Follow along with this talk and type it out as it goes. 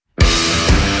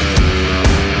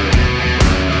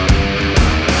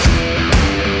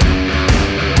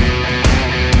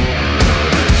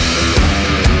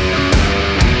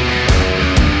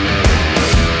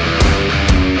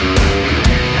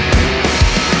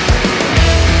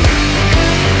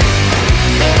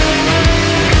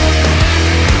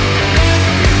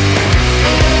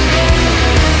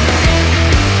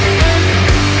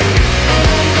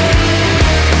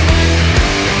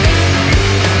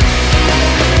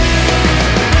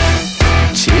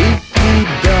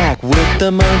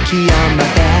the monkey on my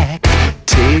back.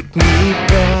 Take me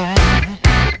back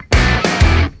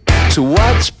to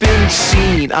what's been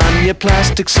seen on your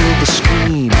plastic silver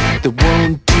screen that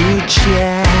won't do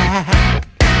jack.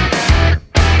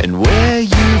 And where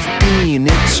you've been,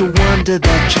 it's a wonder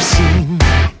that you've seen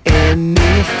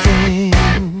anything.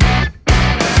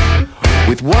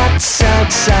 With what's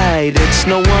outside, it's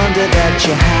no wonder that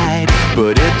you hide,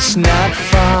 but it's not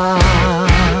far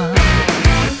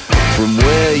from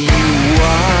where you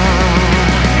are.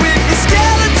 With the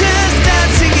skeletons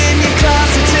dancing in your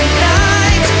closet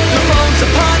tonight, the bones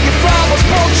upon your flowers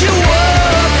won't you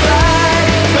up right.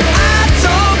 But I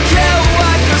don't care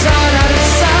what goes on out of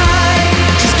sight,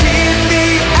 just keep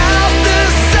me out the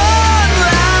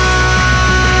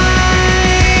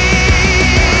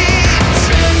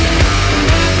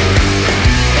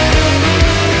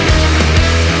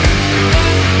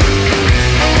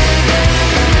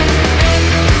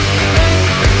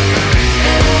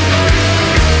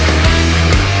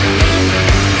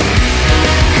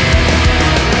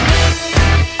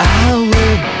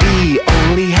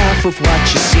of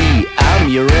what you see, I'm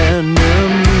your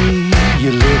enemy.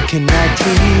 You're looking at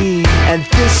me, and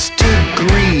this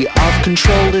degree of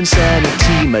controlled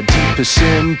insanity, my deepest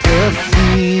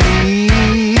sympathy.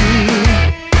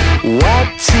 What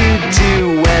to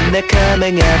do when they're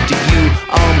coming after you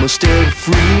almost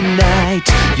every night?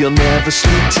 You'll never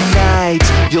sleep tonight.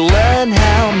 You'll learn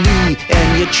how me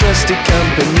and your trusted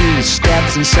company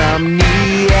stabs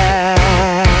insomniacs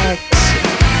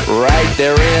right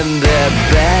there in their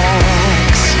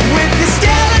backs. With the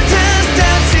skeleton